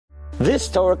This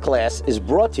Torah class is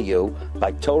brought to you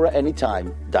by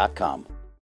TorahAnytime.com.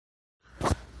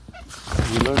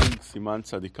 We're learning Siman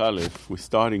Tzadik Aleph. We're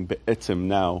starting be'etzem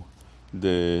now,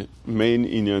 the main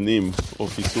inyanim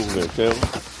of Isur ve'eter,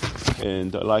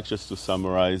 and I'd like just to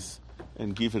summarize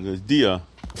and give an idea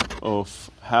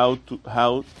of how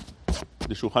the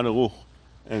Shulchan Aruch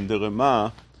and the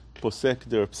Rema posek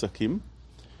their psakim.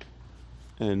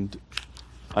 And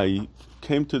I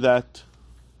came to that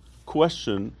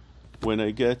question when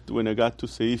I got to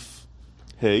Seif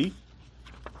Hey,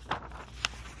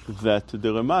 that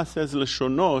the Rema says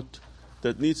leshonot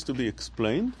that needs to be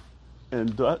explained,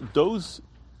 and those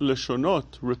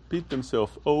leshonot repeat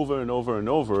themselves over and over and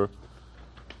over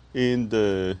in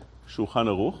the Shulchan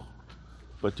Aruch,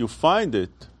 but you find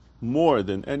it more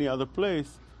than any other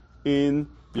place in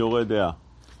Yoreh De'ah.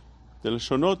 The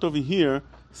leshonot over here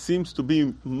seems to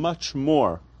be much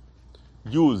more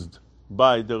used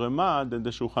by the Rema than the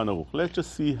Shulchan Aruch. Let's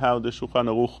just see how the Shulchan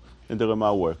Aruch and the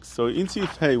Rema works. So in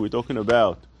Seif Hey, we're talking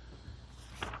about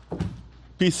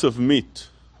piece of meat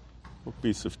or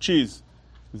piece of cheese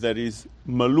that is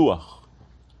maluach.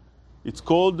 It's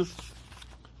called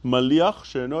maliach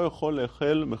she'eno yochol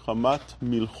le'echel mechamat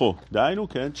milcho. Da'aynu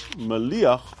ken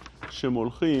maliach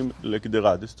shemolchim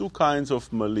lekdera. There's two kinds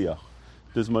of maliach.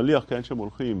 There's maliach ken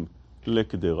shemolchim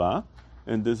lekdera,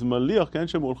 and there's maliach ken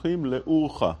shemolchim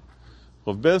le'urcha.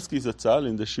 Rav Belsky Zatzal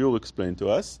in the Shiur explained to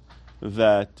us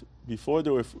that before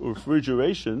the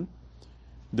refrigeration,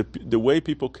 the way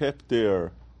people kept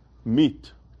their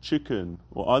meat, chicken,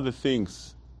 or other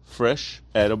things fresh,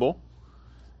 edible,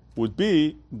 would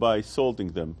be by salting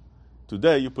them.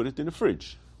 Today, you put it in the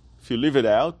fridge. If you leave it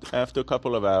out, after a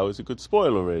couple of hours, it could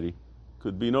spoil already.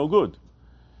 Could be no good.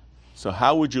 So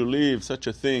how would you leave such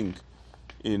a thing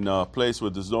in a place where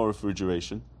there's no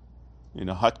refrigeration, in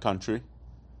a hot country?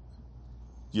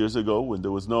 Years ago, when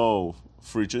there was no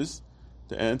fridges,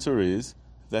 the answer is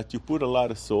that you put a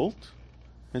lot of salt,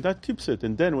 and that keeps it.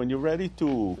 And then when you're ready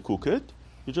to cook it,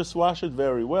 you just wash it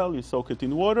very well, you soak it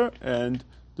in water, and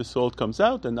the salt comes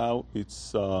out, and now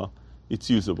it's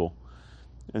usable.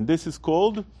 And this is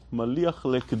called maliach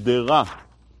lekdera.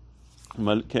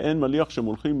 Ke'en maliach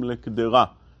shemolchim lekdera,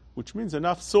 which means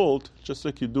enough salt, just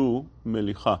like you do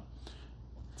melicha.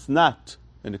 It's not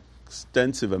an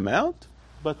extensive amount,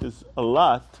 but there's a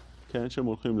lot, ke'en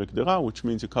shemolchim lekdera, which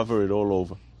means you cover it all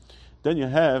over. Then you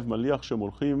have maliach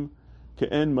shemolchim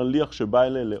ke'en maliach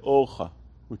shebaile le'orcha,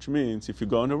 which means if you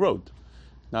go on a road,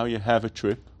 now you have a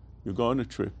trip, you go on a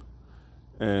trip,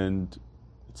 and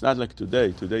it's not like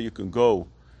today. Today you can go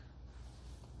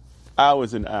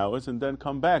hours and hours and then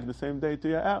come back the same day to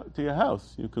your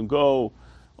house. You can go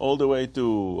all the way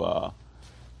to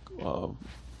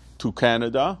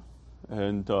Canada,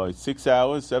 and it's 6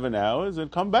 hours, 7 hours, and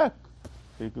come back.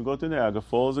 You can go to Niagara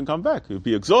Falls and come back. You'll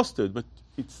be exhausted, but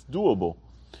it's doable.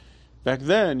 Back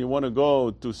then, you want to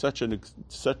go to such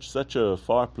a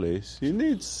far place, you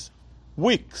need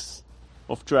weeks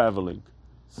of traveling.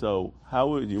 So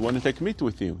how you want to take meat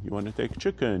with you? You want to take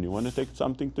chicken? You want to take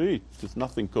something to eat? There's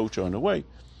nothing kosher on the way.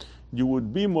 You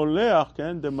would be moleach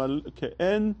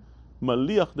ke'en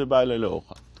maliach de'baile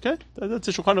le'ocha. Okay, that's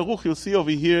a Shulchan Aruch. You'll see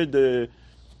over here the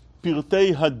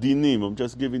Pirtei Hadinim. I'm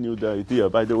just giving you the idea.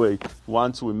 By the way,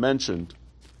 once we mentioned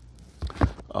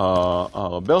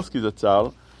Belsky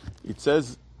Zatzal, it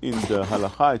says in the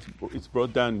Halacha, it's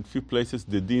brought down in a few places,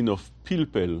 the din of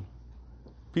pilpelin.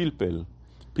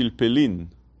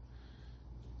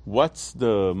 What's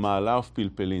the ma'ala of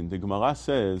pilpelin? The Gemara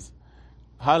says,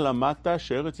 Halamata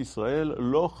she'eretz Yisrael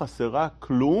lo chasera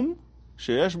klum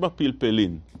sheyesh ba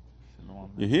pilpelin.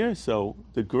 You hear? So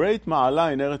the great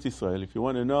ma'ala in Eretz Yisrael, if you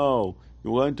want to know,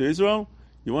 you're going to Israel,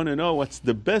 you want to know what's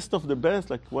the best of the best,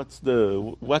 like what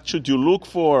should you look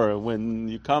for when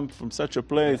you come from such a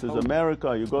place as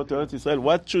America, you go to Eretz Yisrael,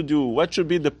 what should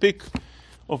be the pick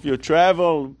of your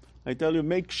travel? I tell you,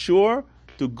 make sure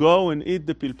to go and eat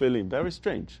the pilpelim. Very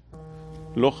strange.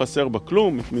 Lo chaser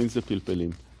baklum, it means the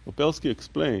pilpelim. Opelsky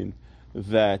explained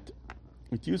that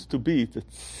it used to be that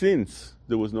since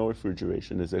there was no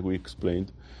refrigeration, as we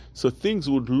explained, so things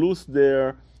would lose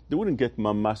they wouldn't get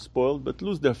mamash spoiled, but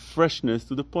lose their freshness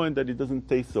to the point that it doesn't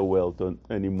taste so well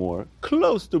anymore,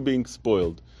 close to being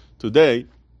spoiled. Today,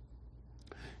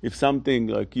 if something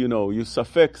like, you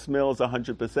safek smells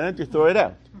 100%, you throw it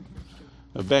out.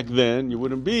 Back then, you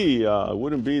wouldn't be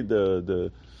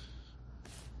the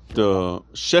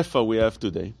shefa we have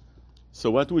today.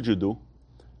 So what would you do?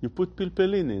 You put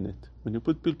pilpelin in it. When you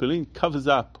put pilpelin, it covers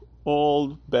up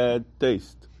all bad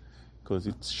taste because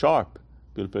it's sharp.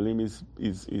 Pilpelim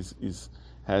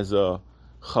has a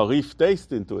charif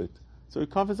taste into it. So he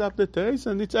covers up the taste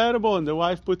and it's edible and the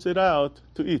wife puts it out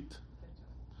to eat.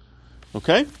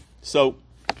 Okay? So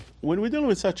when we're dealing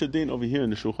with such a din over here in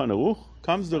the Shulchan Aruch,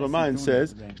 comes the Rama and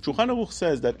says, Shulchan Aruch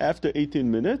says that after 18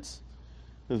 minutes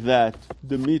that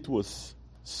the meat was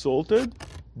salted,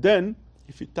 then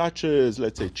if it touches,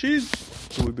 let's say, cheese,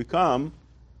 it will become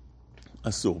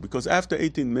asur. Because after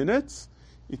 18 minutes,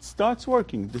 it starts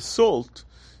working. The salt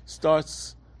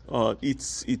starts,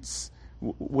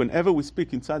 whenever we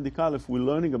speak in Tzadik Aleph, we're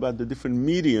learning about the different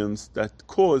mediums that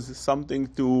cause something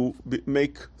to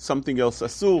make something else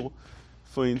asur.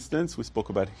 For instance, we spoke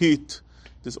about heat.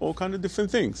 There's all kind of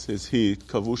different things. There's heat,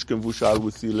 kavush kevushal,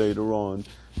 we'll see later on.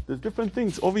 There's different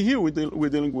things. Over here, we're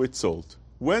dealing with salt.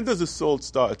 When does the salt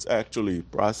start actually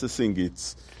processing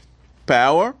its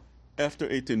power?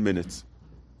 After 18 minutes.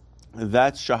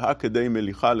 That's shaha kedei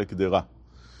melicha lekdera.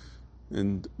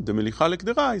 And the melicha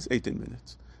lekdera is 18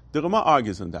 minutes. The Rama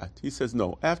argues on that. He says,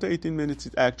 no, after 18 minutes,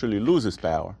 it actually loses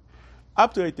power.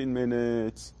 Up to 18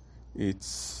 minutes,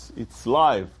 it's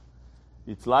live.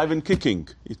 It's live and kicking.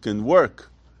 It can work.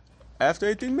 After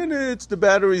 18 minutes, the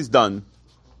battery is done,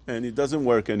 and it doesn't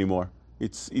work anymore.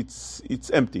 It's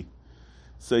empty.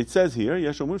 So it says here,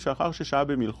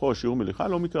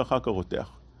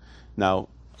 now,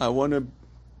 I want to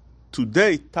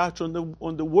today touch on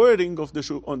the wording of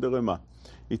on the Rama.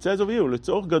 It says over here,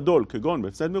 לצורך גדול, כגון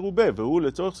בהפסד מרובה, והוא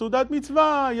לצורך סעודת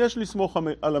מצווה, יש לסמוך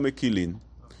על המקילין.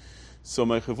 So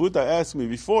my Chavruta asked me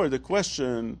before the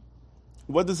question,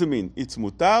 what does it mean? It's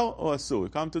mutar or asur? You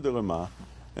come to the Rama,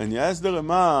 and you ask the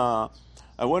Rama,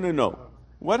 I want to know,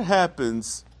 what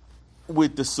happens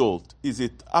with the salt? Is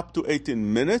it up to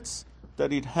 18 minutes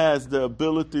that it has the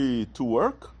ability to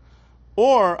work?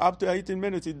 Or up to 18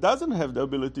 minutes, it doesn't have the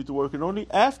ability to work, and only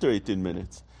after 18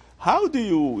 minutes? How do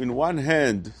you, in one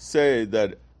hand, say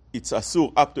that it's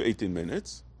asur up to 18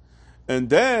 minutes, and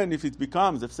then if it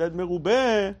becomes הפסד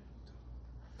מרובה,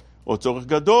 או צורך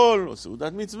גדול, או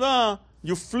סעודת מצווה,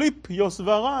 you flip your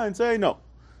svara and say, no,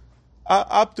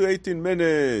 up to 18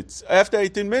 minutes, after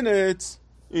 18 minutes,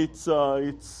 it's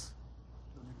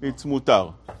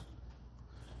mutar.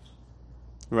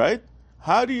 Right?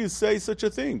 How do you say such a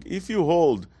thing? If you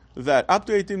hold that up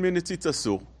to 18 minutes it's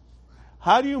asur,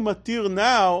 how do you matir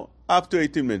now up to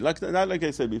 18 minutes? Not like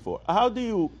I said before. How do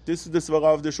you, this is the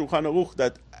svara of the Shulchan Aruch,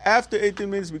 that after 18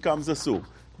 minutes becomes asur.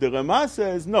 The Rama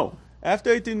says, no,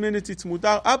 after 18 minutes it's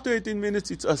mutar, up to 18 minutes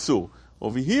it's asur.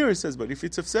 Over here it says, but if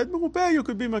it's hefsed merupeh, you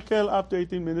could be makel up to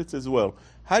 18 minutes as well.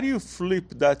 How do you flip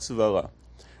that svara?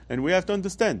 And we have to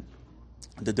understand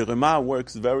that the Rama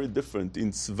works very different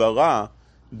in svara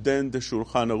than the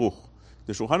Shulchan Aruch.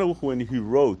 The Shulchan Aruch, when he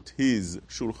wrote his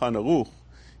Shulchan Aruch,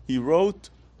 he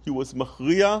was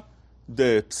machriya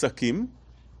the psakim,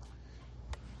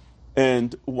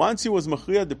 and once he was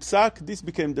machriya the psak, this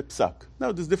became the psak.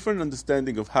 Now there's different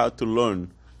understanding of how to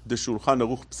learn the Shulchan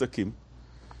Aruch psakim,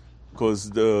 because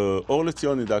the Or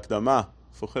LeTzion in the Akdama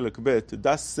for Chelek Bet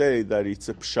does say that it's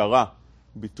a pshara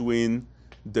between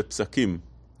the psakim.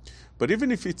 But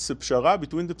even if it's a pshara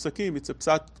between the psakim, it's a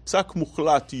psak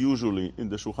muchlat usually in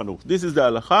the Shulchan Aruch. This is the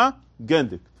halacha,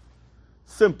 gendik.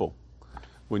 Simple.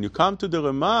 When you come to the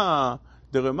Rama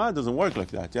doesn't work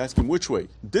like that. You ask him which way,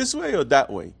 this way or that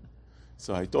way.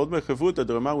 So I told my Chavruta that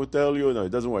the Rama would tell you, no,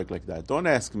 it doesn't work like that. Don't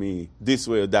ask me this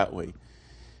way or that way.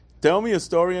 Tell me a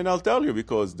story and I'll tell you,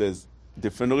 because there's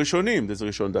different Rishonim. There's a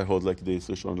Rishon that holds like this,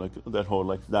 Rishon that holds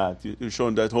like that,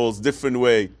 Rishon that holds different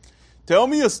way. Tell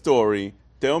me a story,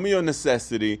 tell me your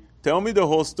necessity, tell me the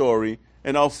whole story,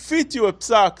 and I'll fit you a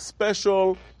psak,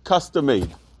 special,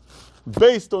 custom-made,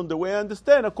 based on the way I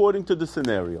understand according to the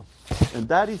scenario. And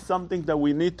that is something that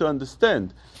we need to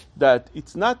understand, that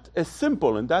it's not as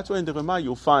simple, and that's why in the Rama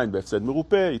you'll find בהפסד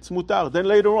מרובה, it's mutar. Then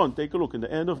later on, take a look in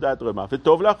the end of that Rama,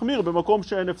 וטוב להחמיר במקום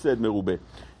שאין הפסד מרובה.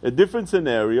 A different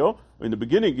scenario. In the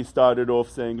beginning he started off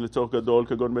saying לצורך גדול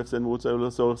כגון בהפסד מרובה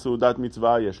ולצורך סעודת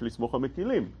מצווה יש לסמוך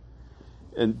המקילים.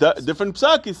 And different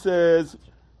psak he says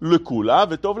לכולה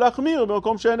וטוב להחמיר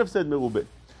במקום שאין הפסד מרובה.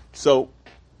 So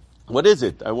what is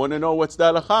it? I want to know what's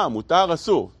the halacha. Mutar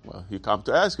asur. Well, you come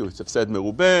to ask you. It's hefsed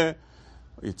merubeh.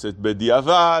 It's at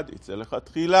bediavad. It's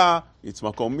elechatchila. It's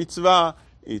makom mitzvah.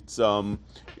 It's erev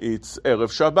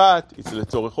Shabbat. It's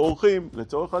letzorech orchim,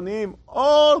 letzorech aniyim.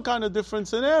 All kind of different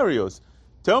scenarios.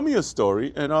 Tell me a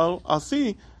story, and I'll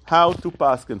see how to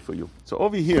paskin for you. So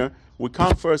over here we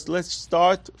come first. Let's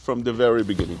start from the very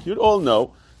beginning. You all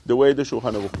know the way the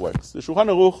Shulchan Aruch works. The Shulchan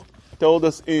Aruch told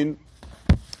us in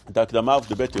the Akdama of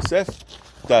the Bet Yosef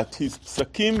that his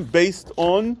psakim based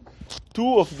on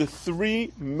two of the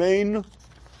three main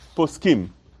poskim.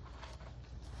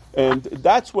 And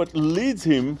that's what leads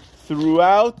him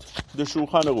throughout the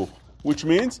Shulchan Aruch. which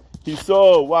means he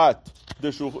saw what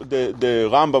the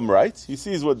Rambam writes, he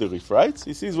sees what the Rif writes,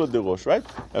 he sees what the Rosh writes.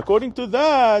 According to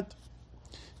that,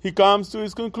 he comes to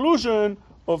his conclusion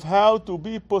of how to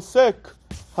be posek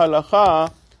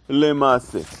halacha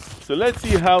lemase. So let's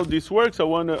see how this works. I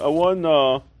want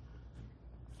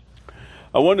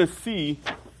to see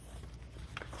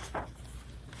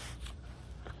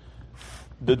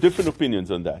the different opinions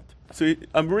on that. So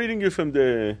I'm reading you from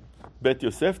the Bet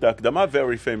Yosef, the Akdama,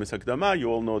 very famous Akdama. You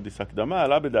all know this Akdama.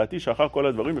 עלה בדעתי שאחר כל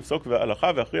הדברים יפסוק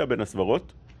והלכה והכריע בין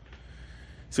הסברות.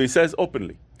 So he says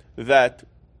openly that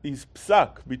his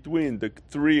psak between the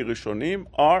three Rishonim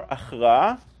are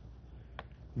הכרעה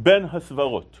בין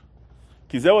הסברות.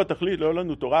 כי זהו התכלית, לא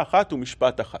לנו תורה אחת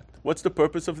ומשפט אחת. What's the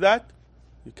purpose of that?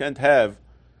 You can't have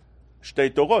שתי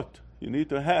תורות. You need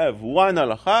to have one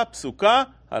הלכה, פסוקה,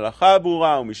 הלכה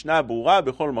ברורה ומשנה ברורה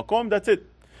בכל מקום, that's it.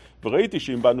 וראיתי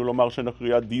שאם באנו לומר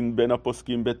שנכריע דין בין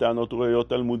הפוסקים בטענות ראיות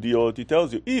תלמודיות, he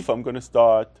tells you, if I'm going to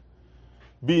start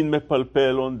being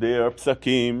מפלפל on their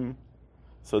פסקים,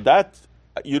 so that,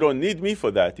 you don't need me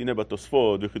for that. הנה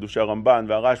בתוספות וחידושי הרמב"ן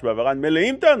והרשב"א והר"ן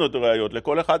מלאים טענות ראיות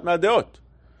לכל אחת מהדעות.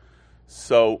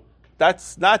 So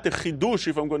that's not a חידוש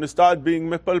if I'm going to start being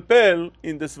מפלפל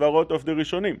in the סברות of the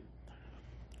ראשונים.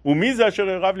 ומי זה אשר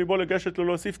הרב ליבו לגשת לו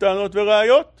להוסיף טענות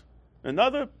וראיות?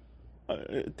 Another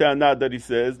טענה that he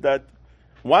says that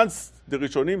once the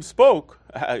Rishonim spoke,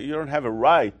 you don't have a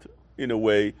right in a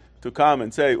way to come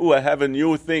and say, I have a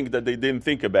new thing that they didn't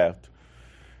think about.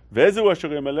 ואיזהו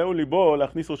אשר ימלאו ליבו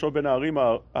להכניס ראשו בין הערים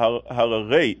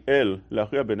הררי אל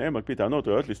להכריע ביניהם על פי טענות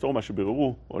ראיות לסתור מה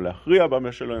שביררו או להכריע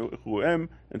במה שלא יכרוהם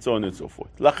and so on and so forth.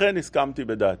 לכן הסכמתי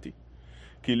בדעתי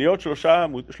כי להיות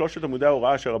שלושת עמודי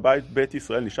ההוראה אשר הבית בית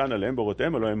ישראל נשען עליהם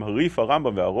באורותיהם, אלו הם הריף,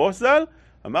 הרמב"ם והראש ז"ל,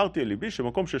 אמרתי אל ליבי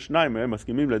שמקום ששניים מהם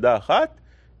מסכימים לדעה אחת,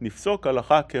 נפסוק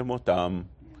הלכה כמותם.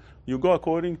 You go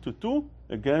according to two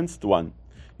against one.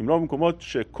 אם לא במקומות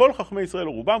שכל חכמי ישראל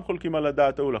רובם חולקים על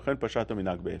הדעת ההוא, לכן פשט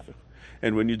המנהג בהפך. And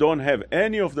when you don't have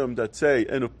any of them that say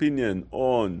an opinion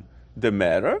on the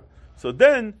matter, so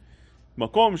then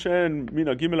מקום שאין מן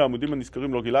הג' העמודים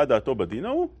הנזכרים לא גילה דעתו בדין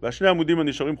ההוא, והשני העמודים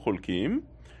הנשארים חולקים,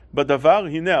 בדבר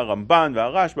הנה הרמב"ן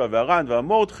והרשב"א והר"ן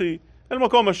והמורדכי, אל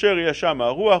מקום אשר יהיה שם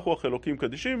הרוח רוח אלוקים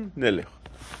קדישים, נלך.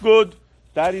 Good.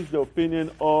 That is the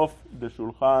opinion of the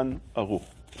Shulchan Aruch.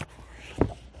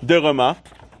 The Rama,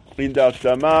 in the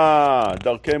Akdama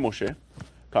Darkei Moshe,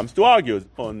 comes to argue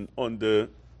on the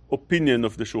opinion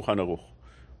of the Shulchan Aruch,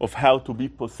 of how to be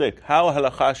posek, how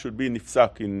halacha should be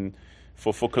nifsak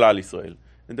for Klal Israel.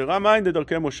 And the Rama in the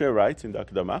Darkei Moshe writes in the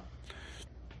Akdama,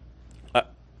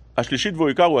 השלישית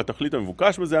והעיקר הוא התכלית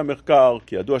המבוקש בזה המחקר,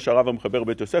 כי ידוע שהרב המחבר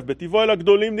בית יוסף בטבעו אל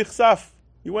הגדולים נחשף.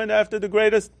 He went after the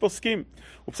greatest פוסקים.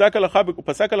 הוא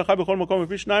פסק הלכה בכל מקום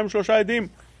לפי 2-3 עדים.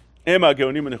 הם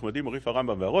הגאונים הנחמדים, הריף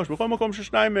הרמב"ם והראש, בכל מקום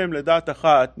ששניים מהם לדעת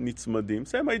אחת נצמדים.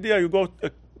 Same idea, you go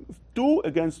 2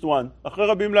 against 1, אחרי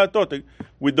רבים להטות,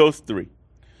 with those 3.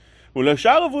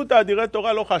 ולשאר אבות האדירי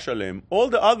תורה לא חש עליהם. All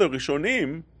the other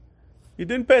ראשונים, he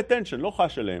didn't pay attention, לא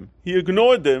חש עליהם. He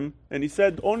ignored them, and he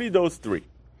said only those 3.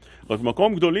 רק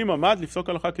במקום גדולים עמד לפסוק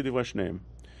הלכה כדברי שניהם.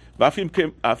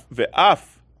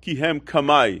 ואף כי הם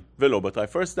קמאי ולא בתראי.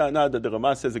 First טענה that the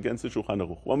Rama says against the Shulchan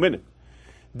Aruch. 1 minute.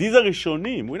 These are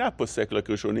ראשונים. We not פוסק like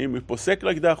ראשונים, we פוסק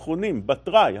like the האחרונים.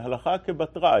 בתראי, הלכה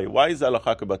כבתראי. Why is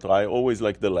הלכה כבתראי always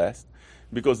like the last?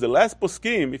 Because the last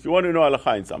פוסקים, if you want to know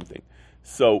הלכה in something.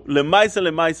 So, למייסה,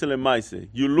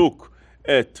 you look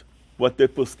at what the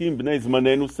פוסקים בני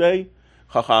זמננו say,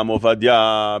 חכם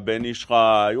עובדיה, בן איש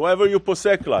חי, whoever you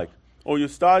posek like. Or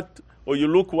you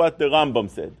look what the Rambam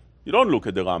said. You don't look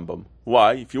at the Rambam.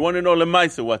 Why? If you want to know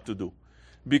Lemaisa what to do.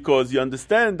 Because you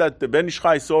understand that the Ben Ish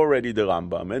Chai saw already the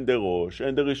Rambam, and the Rosh,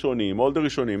 and the Rishonim, all the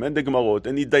Rishonim, and the Gemarot,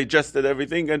 and he digested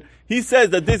everything, and he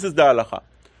says that this is the halacha.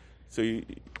 So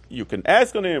you can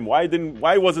ask on him,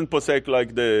 why wasn't posek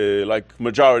like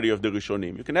majority of the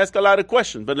Rishonim? You can ask a lot of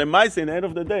questions, but Lemaisa, in the end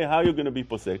of the day, how are you going to be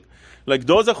posek? Like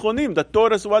those Achronim that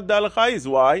taught us what the halacha is.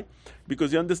 Why?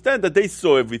 Because you understand that they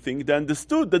saw everything, they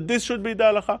understood that this should be the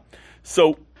halacha.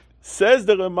 So, says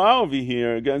the Rama over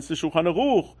here against the Shulchan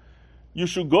Aruch, you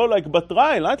should go like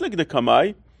Batrai, not like the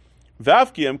Kamai.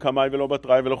 ואף כי הם קמאי ולא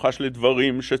בתראי ולא חש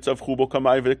לדברים שצווחו בו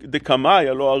קמאי ודקמאי,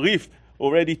 הלא הריף,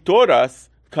 already taught us,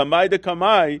 קמאי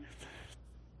דקמאי,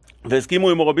 והסכימו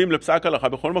עם רבים לפסק הלכה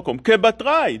בכל מקום,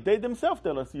 כבתראי, they themselves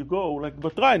tell us, you go like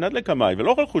בתראי, not לקמאי,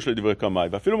 ולא חלחוש לדברי קמאי,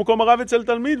 ואפילו מקום הרב אצל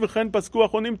תלמיד, וכן פסקו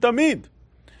אחרונים תמיד.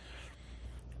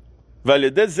 ועל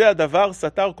ידי זה הדבר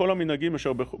סתר כל המנהגים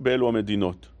אשר באלו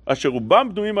המדינות, אשר רובם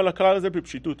בנויים על הכלל הזה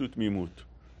בפשיטות ותמימות.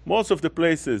 Most of the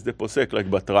places they posek like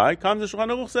Batrai, comes the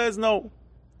Shulchan Aruch says, no,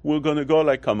 we're going to go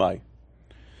like Kamai.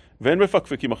 ואין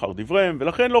מפקפקים אחר דבריהם,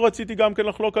 ולכן לא רציתי גם כן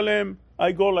לחלוק עליהם.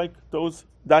 I go like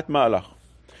that מהלך.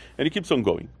 And he keeps on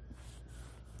going.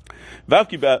 ואף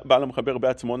כי בעל המחבר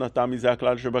בעצמו נטע מזה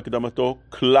הכלל שבהקדמתו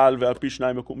כלל ועל פי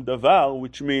שניים יקום דבר,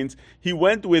 which means he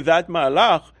went with that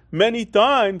מהלך many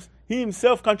times. He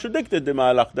himself contradicted the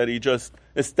מהלך that he just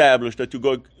established, that you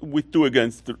go with two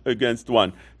against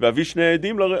one. והביא שני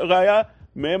עדים לראיה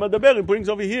מהם הדבר. He brings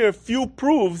over here few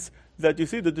proofs that you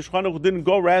see that the Shulchan Aruch didn't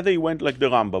go, rather he went like the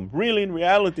Rambam. Really, in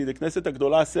reality, the Knesset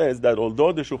HaGdolah says that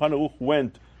although the Shulchan Aruch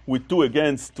went with two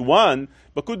against one,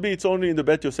 but could be it's only in the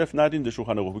Bet Yosef, not in the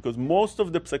Shulchan Aruch, because most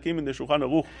of the psakim in the Shulchan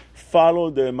Aruch follow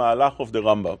the Ma'alach of the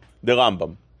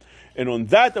Rambam. And on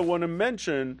that, I want to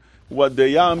mention what the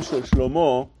Yam Shel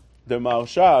Shlomo, the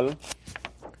Maharshal,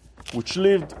 which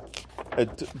lived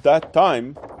at that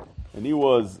time, and he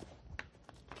was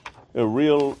a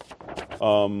real,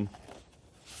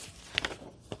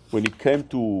 when he came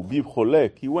to Bib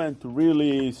Cholek, he went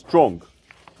really strong.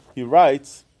 He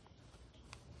writes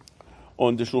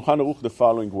on the Shulchan Aruch the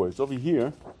following words. Over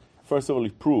here, first of all, he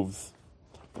proves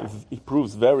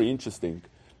very interesting,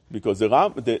 because the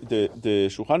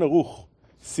Shulchan Aruch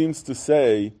seems to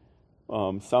say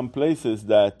some places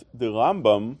that the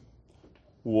Rambam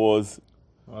was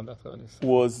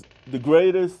the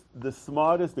greatest, the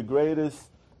smartest, the greatest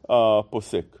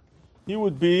posek. He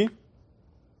would be,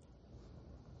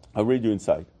 I'll read you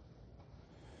inside.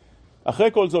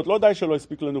 אחרי כל זאת, לא די שלא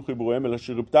הספיק לנו חיבוריהם, אלא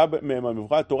שריבתה מהם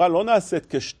המבחר. התורה לא נעשית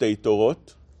כשתי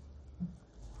תורות.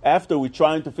 After we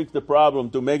trying to fix the problem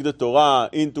to make the Torah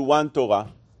into one Torah,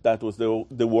 that was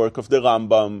the work of the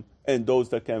Rambam and those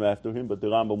that came after him, but the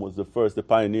Rambam was the first, the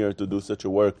pioneer to do such a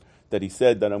work, that he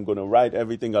said that I'm going to write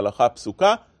everything halacha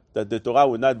psuka, that the Torah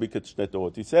would not be כשתי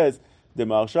תורות. He says, the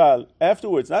Maharshal,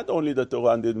 afterwards, not only the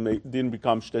Torah didn't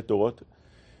become שתי תורות,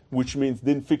 which means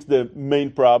didn't fix the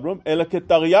main problem, אלא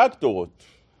כתרי"ג תורות.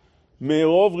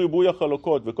 מרוב ריבוי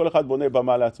החלוקות, וכל אחד בונה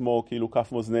במה לעצמו, כאילו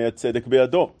כף מאזני הצדק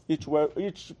בידו. Each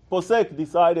posek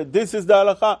decided, this is the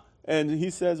halacha, and he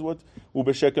says what?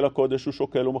 ובשקל הקודש הוא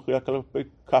שוקל ומכריע כלפי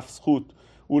כף זכות,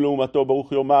 ולעומתו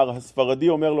ברוך יאמר, הספרדי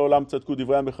אומר לעולם צדקו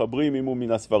דברי המחברים, אם הוא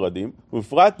מן הספרדים,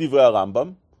 ובפרט דברי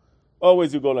הרמב"ם,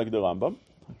 always you go like the Rambam,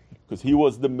 because he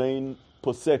was the main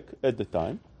posek at the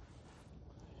time,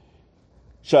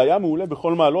 שהיה מעולה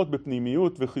בכל מעלות,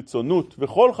 בפנימיות וחיצונות,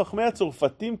 וכל חכמי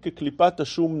הצרפתים כקליפת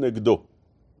השום נגדו.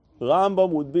 Rambam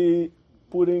would be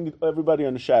putting everybody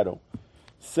in a shadow.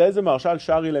 says the Maharshal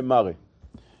שרי למראה,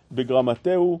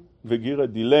 בגרמתהו וגירא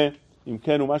דילה, אם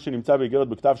כן ומה שנמצא באיגרת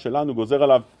בכתב שלנו, גוזר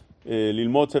עליו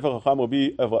ללמוד ספר חכם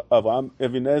רבי אברהם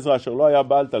אבן עזרא, אשר לא היה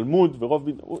בעל תלמוד, ורוב,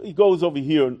 he goes over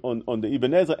here on the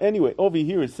Ibn Ezra. Anyway, over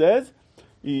here it says,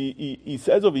 he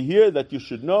says over here that you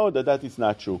should know that is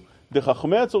not true. The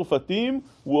Chachmei HaTzorfatim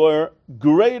were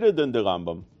greater than the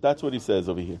Rambam. That's what he says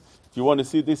over here. If you want to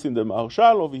see this in the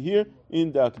Maharshal, over here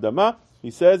in the Akdama,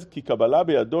 he says, כי קבלה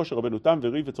בידו שרבנו תם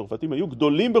וריב וצרפתים היו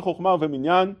גדולים בחוכמה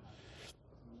ובמניין.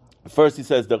 First he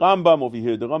says the Rambam, over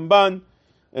here the Ramban,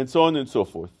 and so on and so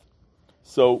forth.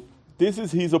 So this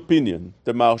is his opinion,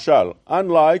 the Maharshal.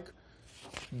 Unlike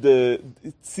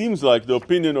it seems like the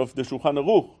opinion of the Shulchan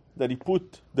Aruch, that he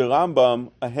put the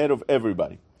Rambam ahead of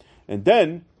everybody. And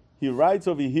then he writes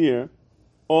over here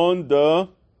on the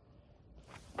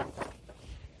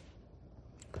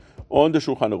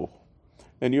Shulchan Aruch.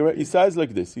 And he says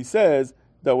like this. He says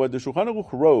that what the Shulchan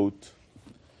Aruch wrote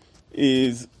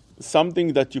is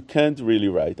something that you can't really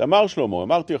write. אמר שלמה,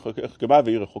 אמרתי החכמה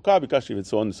והיא רחוקה, ביקשתי and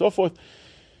so on and so forth.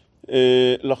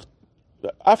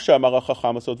 אף שאמר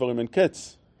החכם עשו דברים אין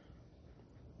קץ.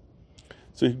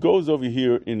 So he goes over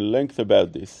here in length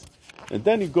about this. And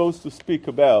then he goes to speak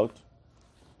about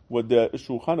what the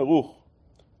Shulchan Aruch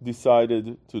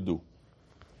decided to do.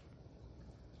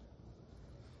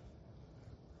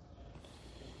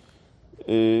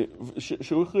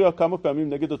 שהוא הכריע כמה פעמים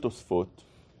נגד התוספות,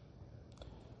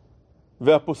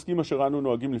 והפוסקים אשר אנו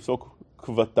נוהגים לפסוק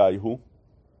כבתי הוא,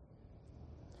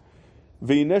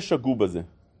 והנה שגו בזה.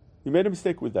 He made a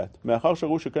mistake with that. מאחר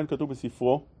שראו שכן כתוב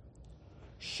בספרו,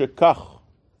 שכך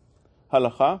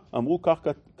הלכה, אמרו כך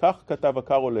כתב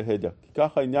הקארו להדע, כי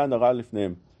כך העניין הרע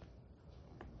לפניהם.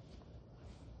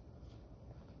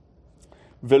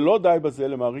 ולא די בזה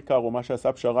למעריק קארו, מה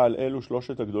שעשה פשרה על אלו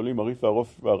שלושת הגדולים, הריף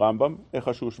והרוף והרמב"ם,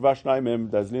 איך שהושווה שניים מהם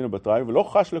דאזלין ובטראי, ולא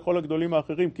חש לכל הגדולים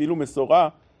האחרים, כאילו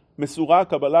מסורה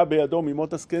הקבלה בידו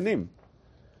ממות הזקנים.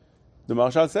 The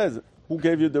Maharshal says, who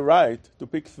gave you the right to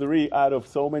pick 3 out of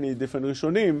so many different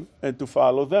ראשונים and to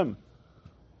follow them?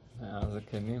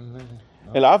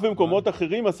 אלא אף במקומות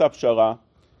אחרים עשה פשרה,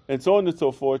 and so on and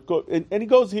so forth. And he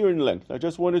goes here in length. I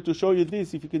just wanted to show you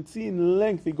this. If you can see in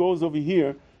length, he goes over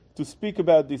here to speak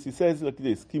about this, he says like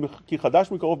this, כי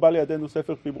חדש מקרוב בא לידינו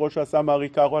ספר חיברו שעשה מארי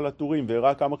קארו על הטורים,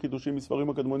 והראה כמה חידושים מספרים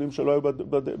הקדמונים שלא היו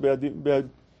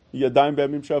בידיים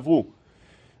בימים שעברו,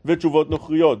 ותשובות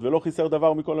נוכריות, ולא חיסר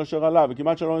דבר מכל אשר עלה,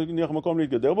 וכמעט שלא נניח מקום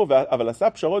להתגדר בו, אבל עשה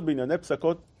פשרות בענייני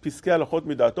פסקי הלכות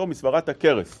מדעתו מסברת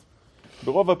הכרס.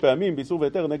 ברוב הפעמים, באיסור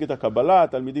והיתר נגד הקבלה,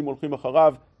 התלמידים הולכים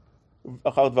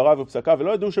אחר דבריו ופסקיו,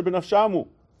 ולא ידעו שבנפשם הוא.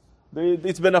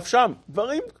 It's בנפשם.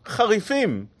 דברים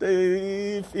חריפים.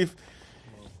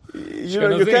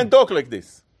 You can't talk like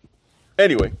this.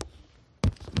 Anyway,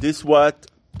 this is what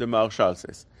the Maharshal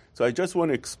says. So I just want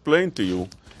to explain to you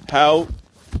how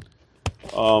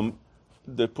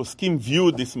the poskim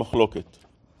view this machloket.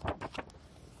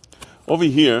 Over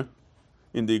here,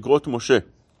 in the Igrot Moshe,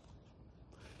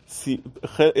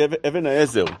 אבן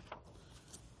העזר,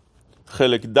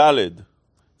 חלק ד',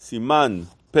 סימן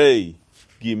פ'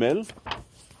 ג',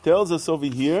 tells us over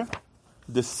here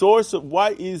the source of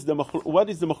what is the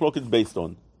machloket based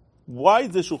on. Why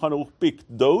the Shulchan Aruch picked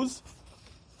those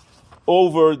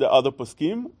over the other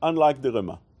poskim, unlike the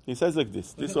Rema? He says like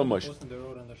this. This one Moshe. They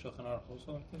wrote on the Shulchan Aruch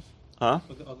also like this? Huh?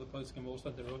 So the other poskim also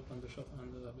they wrote on the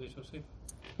Beis Yosef?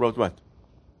 Wrote what?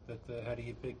 That how do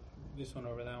you pick this one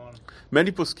over that one?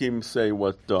 Many poskim say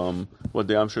what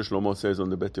the Amshel Shlomo says on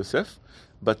the Bet Yosef,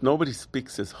 but nobody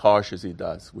speaks as harsh as he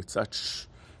does with such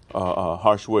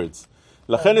harsh words.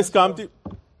 לכן הסכמתי.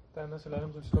 הטענה של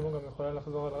הרמב"ם שלמה גם יכולה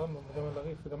לחזור על הרמב"ם וגם על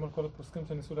הריף וגם על כל הפוסקים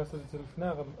שניסו לעשות את זה לפני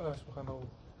השולחן ערוך.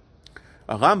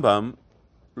 הרמב"ם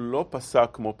לא פסק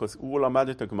כמו הוא למד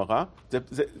את הגמרא.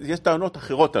 יש טענות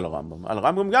אחרות על הרמב"ם. על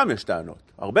הרמב"ם גם יש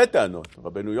טענות, הרבה טענות.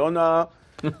 רבנו יונה,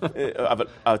 אבל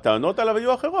הטענות עליו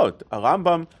היו אחרות.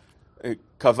 הרמב"ם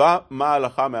קבע מה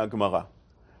ההלכה מהגמרא.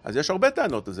 אז יש הרבה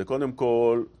טענות על זה. קודם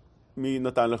כל, מי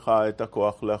נתן לך את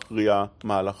הכוח להכריע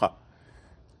מה ההלכה?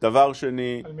 דבר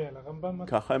שני, על מי? על הרמב"ם?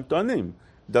 ככה הם טוענים.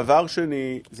 דבר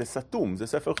שני, זה סתום, זה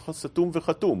ספר סתום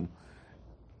וחתום.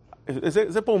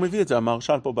 זה פה הוא מביא את זה,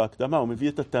 המהרש"ל פה בהקדמה, הוא מביא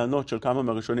את הטענות של כמה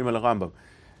מהראשונים על הרמב"ם.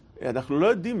 אנחנו לא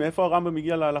יודעים מאיפה הרמב"ם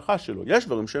מגיע להלכה שלו. יש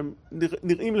דברים שהם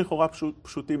נראים לכאורה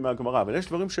פשוטים מהגמרא, אבל יש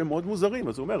דברים שהם מאוד מוזרים.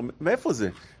 אז הוא אומר, מאיפה זה?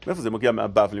 מאיפה זה מגיע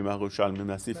מהבבלי, מהירושלמי,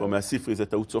 מהספר, מהספרי, זה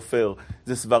טעות סופר,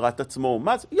 זה סברת עצמו.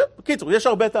 מה זה? קיצור, יש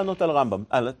הרבה טענות על הרמב"ם.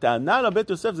 הטענה על הבית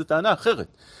יוסף זה טענה אחרת.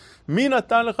 מי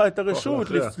נתן לך את הרשות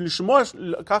לשמוע,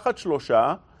 לקחת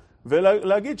שלושה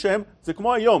ולהגיד שהם, זה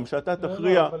כמו היום, שאתה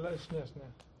תכריע. לא, אבל שנייה.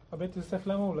 הבית יוסף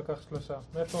למה הוא לקח שלושה?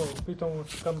 מאיפה הוא פתאום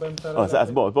קם באמצע הלילה?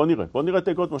 אז בוא נראה את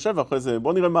איגרות משה, ואחרי זה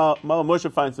בוא נראה מה משה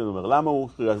פיינשטיין אומר, למה הוא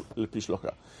הכריע לפי שלושה.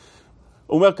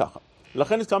 הוא אומר ככה,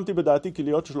 לכן הסכמתי בדעתי כי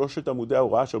להיות שלושת עמודי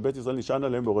ההוראה אשר בית ישראל נשען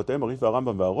עליהם בהוראותיהם, הריף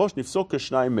והרמב"ם והראש, נפסוק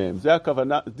כשניים מהם. זה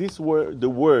הכוונה, these were the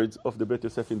words of the בית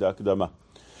יוסף in the הקדמה.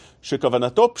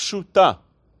 שכוונתו פשוטה,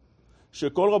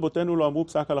 שכל רבותינו לא אמרו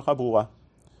פסק הלכה ברורה.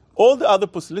 All the other,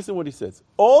 listen what he says.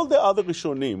 All the other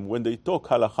ראשונים, when they talk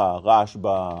הלכה,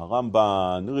 רשב"א,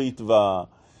 רמב"ן, ריטב"א,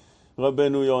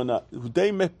 רבנו יונה,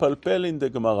 they מפלפל in the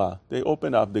Gemara. They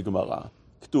open up the Gemara,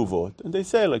 כתובות, and they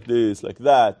say like this, like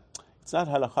that. It's not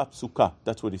הלכה פסוקה,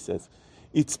 that's what he says.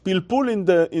 It's פלפול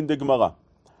in the Gemara.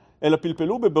 אלא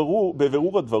פלפלו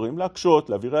בבירור הדברים, להקשות,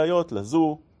 להביא ראיות,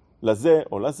 לזה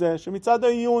או לזה, שמצד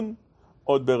העיון,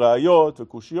 עוד בראיות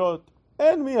וקושיות,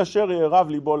 אין מי אשר יערב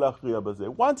ליבו להכריע בזה.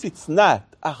 Once it's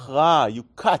not, הכרעה,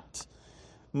 you cut,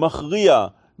 מכריע,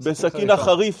 בסכין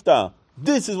החריפתא,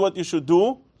 this is what you should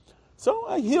do. So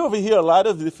I hear over here a lot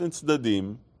of different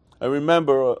צדדים. I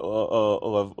remember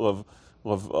the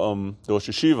Rosh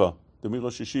Yeshiva, the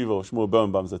Rosh Yeshiva, or Shmuel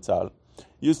Birnbaum Zatzal,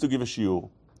 used to give a shiur,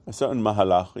 a certain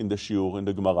mahalach in the shiur, in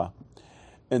the Gemara.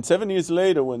 And 7 years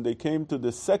later, when they came to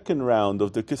the second round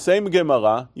of the same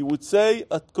Gemara, he would say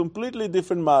a completely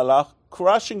different mahalach,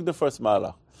 crushing the first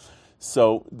mahalach.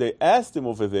 So they asked him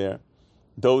over there,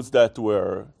 those that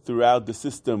were throughout the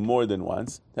system more than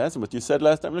once, they asked him, what you said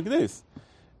last time like this.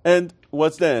 And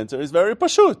what's the answer? It's very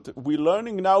pashut. We're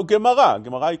learning now Gemara.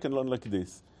 Gemara you can learn like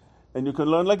this. And you can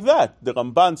learn like that. The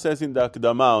Ramban says in the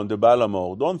Akdama on the Baal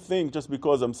HaMaor, don't think just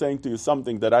because I'm saying to you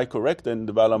something that I correct and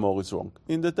the Baal HaMaor is wrong.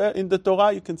 In the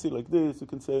Torah you can see like this, you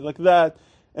can say like that,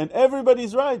 and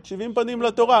everybody's right. Shivim panim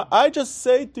la Torah. I just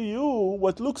say to you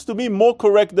what looks to me more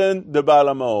correct than the Baal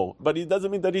HaMaor, but it doesn't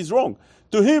mean that he's wrong.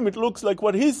 To him it looks like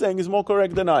what he's saying is more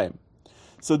correct than I am.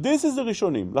 So this is the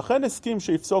ראשונים. לכן הסכים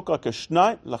שיפסוק רק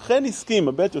כשניים, לכן הסכים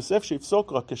הבית יוסף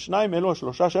שיפסוק רק כשניים אלו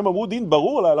השלושה שהם אמרו דין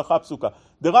ברור להלכה פסוקה.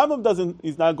 The Rambam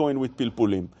is not going with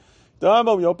פלפולים. The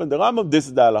Rambam, you open the Rambam, this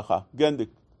is the הלכה. Again,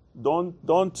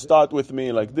 don't start with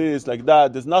me like this, like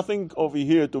that. There's nothing over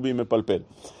here to be מפלפל.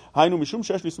 היינו משום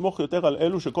שיש לסמוך יותר על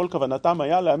אלו שכל כוונתם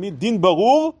היה להעמיד דין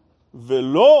ברור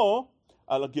ולא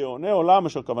על גאוני עולם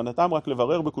אשר כוונתם רק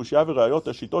לברר בקושייה וראיות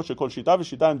השיטות שכל שיטה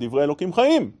ושיטה הם דברי אלוקים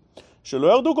חיים, שלא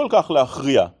ירדו כל כך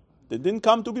להכריע. They didn't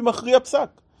come to be מכריע פסק.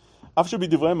 אף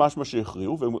שבדבריהם משמע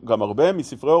שהכריעו, וגם הרבה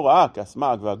מספרי הוראה,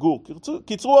 כהסמ"ג והגור,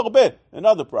 קיצרו הרבה.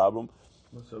 Another problem.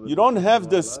 You don't have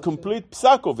this complete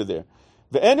פסק over there.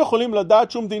 ואין יכולים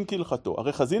לדעת שום דין כהלכתו.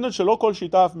 הרי חזינן שלא כל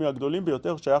שיטה אף מהגדולים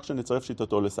ביותר שייך שנצרף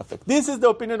שיטתו לספק. This is the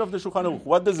opinion of the שולחן ערוך.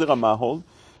 What does the רמה hold?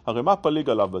 הרמה פליג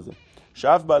עליו בזה.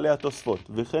 שאף בעלי התוספות,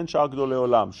 וכן שאר גדולי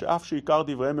עולם, שאף שעיקר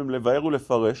דבריהם הם לבאר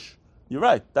ולפרש. You're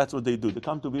right, that's what they do. They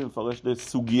come to be לפרש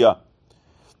לסוגיה.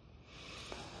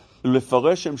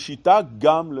 לפרש הם שיטה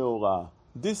גם להוראה.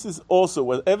 This is also,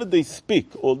 whatever they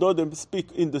speak, although they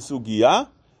speak in the סוגיה,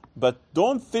 but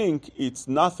don't think it's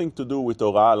nothing to do with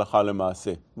הוראה הלכה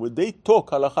למעשה. When they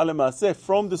talk הלכה למעשה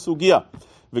from the סוגיה,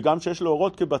 וגם שיש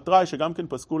להורות כבטראי שגם כן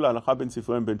פסקו להלכה בין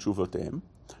ספריהם בין תשובותיהם.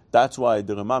 That's why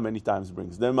the Rama many times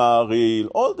brings them Aril,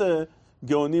 all the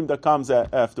גאונים that comes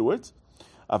afterwards.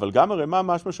 אבל גם הרמה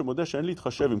משמע שמודה שאין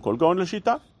להתחשב עם כל גאון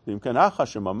לשיטה, ואם כן האחה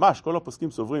שממש כל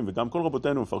הפוסקים סוברים וגם כל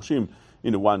רבותינו מפרשים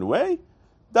in a one way,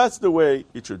 that's the way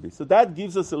it should be. So that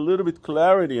gives us a little bit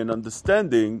clarity and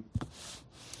understanding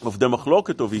of the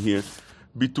machloket over here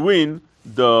between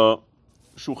the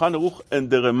Shulchan Aruch and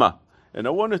the Rama. And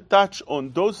I want to touch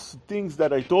on those things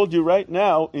that I told you right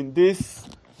now in this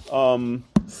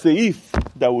seif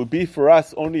that would be for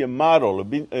us only a model,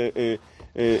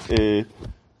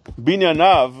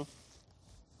 binyanav,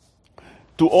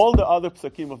 to all the other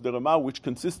psakim of the Rama which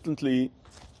consistently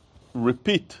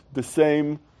repeat the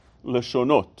same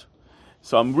lashonot.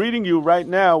 So I'm reading you right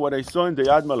now what I saw in the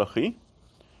Yad Malachi,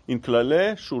 in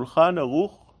Klalei Shulchan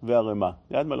Aruch ve'Arema.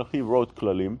 Yad Malachi wrote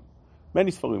Klalim.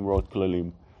 Many Sfarim wrote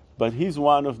Klalim. But he's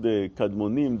one of the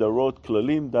Kadmonim that wrote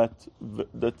Klalim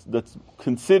that's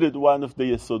considered one of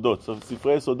the Yesodot, so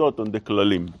Sifrei Yesodot on the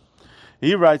Klalim.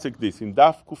 He writes like this, in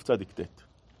Daf Kuf Tzadik Tet.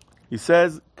 He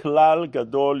says, Klal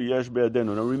Gadol Yesh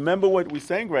Be'adenu. Now remember what we're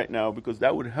saying right now, because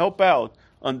that would help out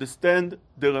understand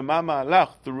the Rama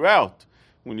Ma'alach throughout.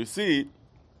 When you see,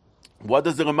 what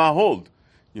does the Rama hold?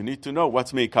 You need to know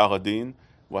what's Meikar Adin,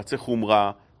 what's a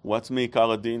Chumra, what's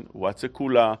Meikar Adin, what's a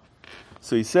Kula.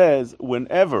 So he says,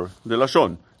 whenever, the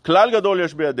Lashon, Klal Gadol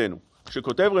Yesh Be'adenu,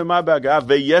 כשכותב רמה בהגעה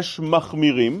ויש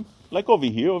מחמירים, like over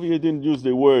here he didn't use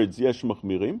the words יש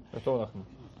מחמירים,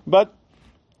 but,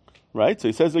 right, so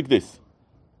he says like this,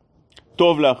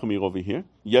 טוב להחמיר over here,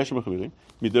 יש מחמירים,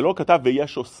 מדלו כתב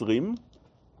ויש אוסרים,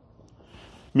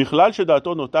 מכלל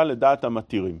שדעתו נוטה לדעת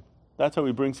המתירים. That's how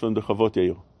he brings from the חוות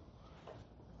יאיר.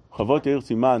 חוות יאיר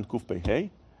סימן קפ"ה,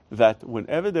 that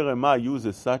whenever the Rama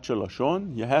uses such a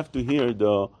Lashon, you have to hear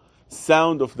the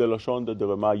sound of the Lashon that the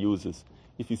Rama uses.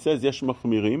 If he says Yesh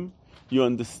Machmirim, you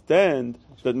understand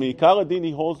that Meikar Adin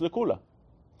he holds Lekula.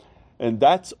 And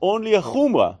that's only a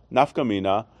Chumra, Nafka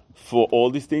Mina, for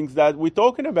all these things that we're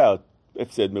talking about.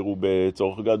 Efsed Merube,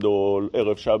 Tzorch Gadol,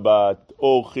 Erev Shabbat,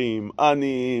 Orchim,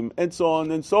 Anim, and so on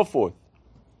and so forth.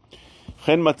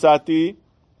 Chen Matzati,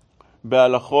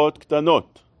 Be'alachot Ktanot.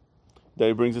 That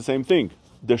he brings the same thing.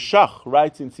 The Shach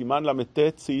writes in Siman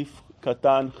Lametet Sif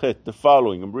Katan Chet, the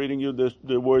following. I'm reading you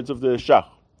the words of the Shach.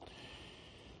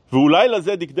 ואולי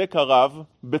לזה דקדק הרב,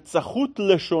 בצחות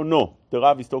לשונו. The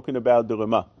Rav is talking about the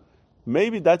Rama.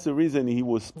 Maybe that's the reason he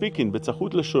was speaking,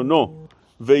 בצחות לשונו,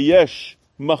 ויש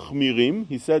מחמירים,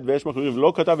 he said ויש מחמירים,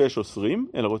 ולא כתב ויש אוסרים,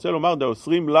 אלא רוצה לומר,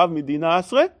 דאוסרים לאו מדינה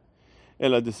עשרה,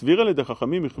 אלא דסבירה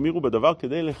לדחכמים החמירו בדבר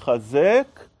כדי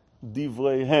לחזק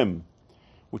דבריהם.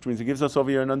 Which means it gives us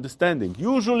over here an understanding.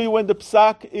 Usually when the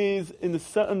psak is in a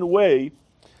certain way,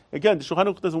 again, the Shulchan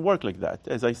Aruch doesn't work like that,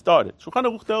 as I started. Shulchan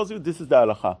Aruch tells you, this is the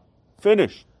halacha.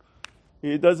 Finished.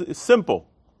 It's simple.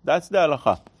 That's the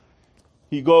halacha.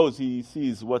 He goes, he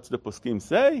sees what's the poskim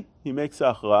say, he makes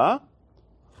a achra'ah,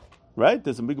 right?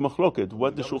 There's a big machloket.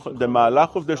 What the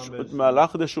malach of the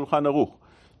Shulchan Aruch.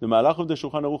 The malach of the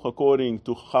Shulchan Aruch, according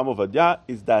to Chacham Ovadia,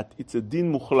 is that it's a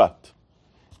din muchlat.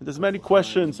 And there's many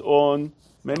questions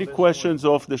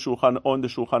of the Shulchan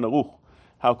Aruch.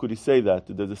 How could he say that?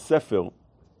 There's a sefer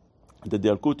that the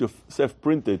Yalkut Yosef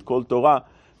printed called Torah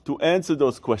to answer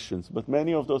those questions. But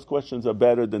many of those questions are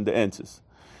better than the answers.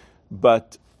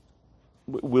 But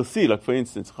we'll see, like for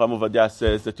instance, Chacham Ovadia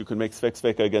says that you can make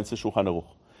Sfek against the Shulchan Aruch.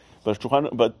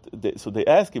 So they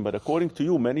ask him, but according to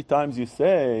you, many times you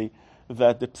say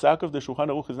that the psak of the Shulchan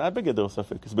Aruch is not begeder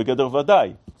safek, it's begeder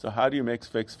vadai. So how do you make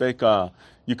sfek?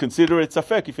 You consider it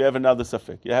safek if you have another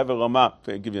safek. You have a Rama,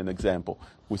 I'll give you an example.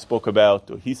 We spoke about,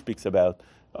 or he speaks about,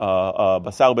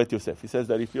 Basar Bet Yosef. He says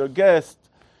that if you're a guest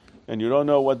and you don't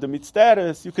know what the meat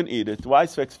status, you can eat it. Why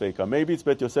sfek? Maybe it's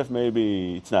Bet Yosef,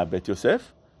 maybe it's not Bet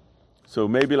Yosef. So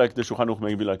maybe like the Shulchan Aruch,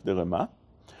 maybe like the Rama.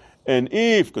 And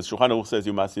if, because Shulchan Aruch says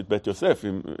you must eat Bet Yosef,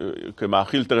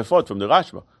 k'ma'achil terefot from the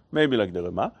Rashba, maybe like the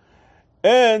Rema.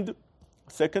 And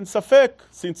second safek,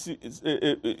 since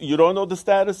you don't know the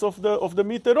status of the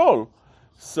meat at all.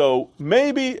 So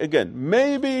maybe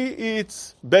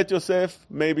it's Bet Yosef,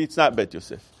 maybe it's not Bet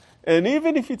Yosef. And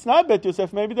even if it's not Bet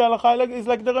Yosef, maybe the halacha is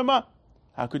like the Rema.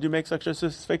 How could you make such a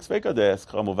sveka, they ask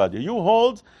Chacham Ovadia? You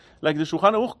hold like the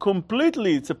Shulchan Aruch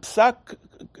completely. It's a psak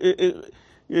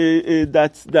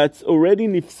that's already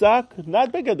nifsak,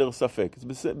 not begeder safek. It's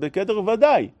begeder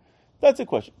vadai. That's a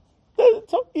question.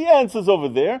 So he answers over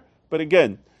there, but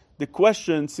again, the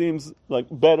question seems like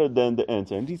better than the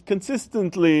answer. And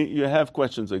consistently, you have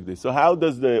questions like this. So how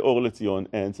does the Or LeTzion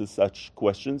answer such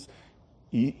questions?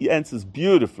 He answers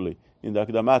beautifully in the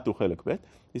Akdama to Chelek Bet.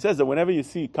 He says that whenever you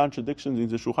see contradictions in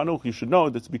the Shulchan Aruch, you should know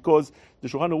that's because the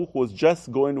Shulchan Aruch was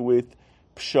just going with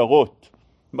psharot,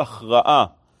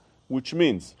 machra'ah, which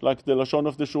means, like the Lashon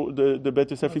of the Bet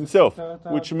Yosef himself,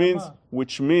 which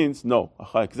means, no,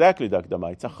 exactly the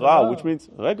Akdama, it's achra'ah,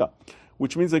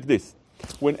 which means like this.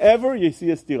 Whenever you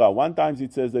see a stira, one time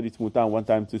it says that it's mutar, one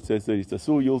time it says that it's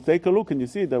asur, you'll take a look and you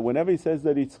see that whenever he says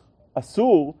that it's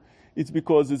asur, it's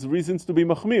because there's reasons to be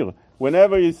machmir.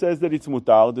 Whenever he says that it's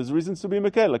mutar, there's reasons to be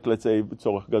mekel. Like let's say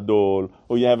tzorach gadol,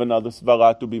 or you have another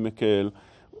svara to be mekel.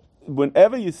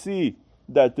 Whenever you see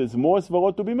that there's more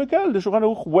svarot to be mekel, the Shulchan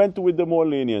Aruch went with the more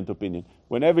lenient opinion.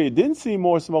 Whenever he didn't see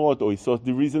more svarot, or he saw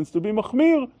the reasons to be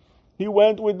machmir, he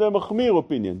went with the machmir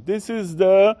opinion. This is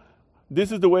the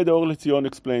way the Or LeTzion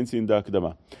explains in the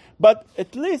Akdama. But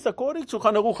at least according to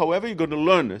Shulchan Aruch, however you're going to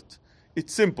learn it,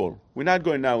 it's simple. We're not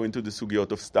going now into the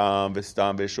sugyot of stam,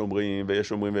 ve'shomrim.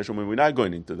 We're not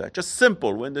going into that. Just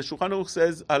simple. When the Shulchan Aruch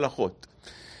says halachot,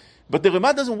 but the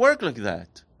Rema doesn't work like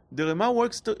that. The Rema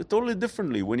works totally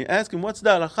differently. When you ask him what's the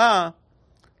halacha,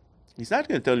 he's not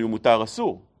going to tell you mutar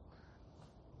asur.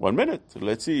 1 minute.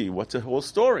 Let's see what's the whole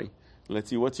story. Let's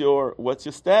see what's your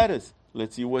status.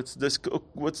 Let's see what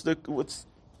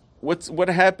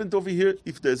happened over here.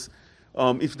 If there's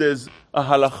a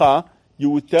halacha, you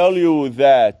would tell you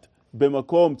that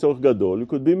b'makom tzorch gadol, you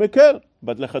could be mekel,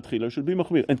 but lechatchila should be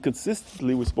machmir. And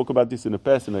consistently, we spoke about this in the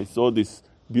past, and I saw this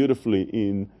beautifully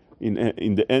in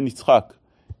the En Yitzchak,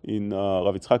 in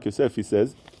Rav Yitzchak Yosef. He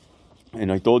says,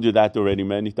 and I told you that already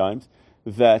many times,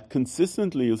 that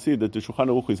consistently you see that the Shulchan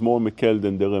Aruch is more mekel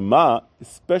than the Rema,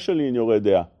 especially in Yoreh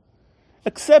De'ah.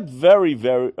 Except very,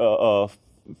 very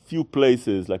few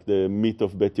places, like the meat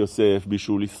of Bet Yosef,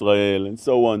 Bishul Israel, and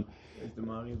so on. It's the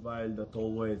Marival that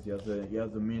always he has a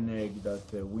minhag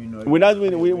that we know. We're not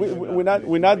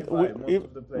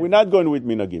going with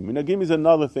minhagim. Minhagim is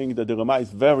another thing that the Rema is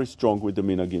very strong with the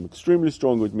minhagim, extremely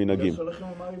strong with minhagim.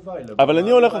 אבל אני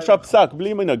הולך עכשיו פסק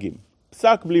בלי מנהגים.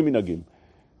 פסק בלי מנהגים.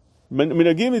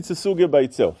 Minhagim, it's a sugya by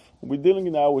itself. We're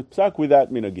dealing now with psak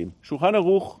without minhagim. Shulchan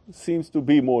Aruch seems to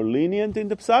be more lenient in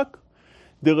the psak.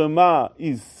 The Rema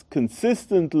is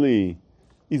consistently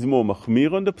more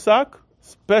machmir on the psak,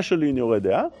 especially in Yoreh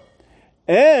De'ah.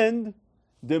 And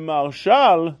the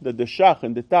Marshal that the Shach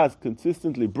and the Taz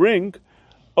consistently bring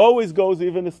always goes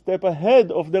even a step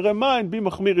ahead of the Rema and be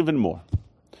machmir even more.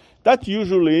 That's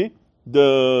usually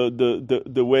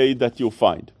the way that you'll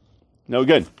find. Now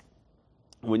again,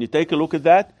 when you take a look at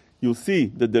that, you'll see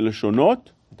that the Leshonot,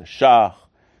 the Shach,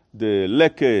 the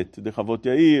Leket, the Chavot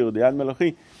Yair, the Yad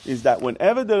Melachi, is that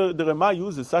whenever the Rema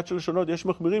uses such a Leshonot, Yesh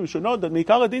Machmirim, Leshonot, that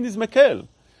Meikar Adin is Mekel.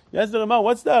 Yes, the Rema,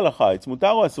 what's the halacha? It's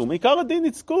mutar or asur. Meikar Adin,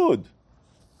 it's good.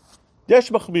 Yesh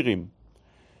Machmirim.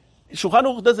 Shulchan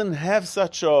Aruch doesn't have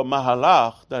such a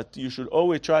mahalach that you should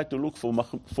always try to look for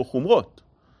chumrot.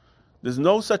 There's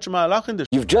no such mahalach in the...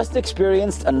 You've just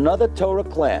experienced another Torah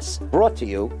class brought to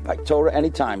you by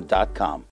TorahAnytime.com.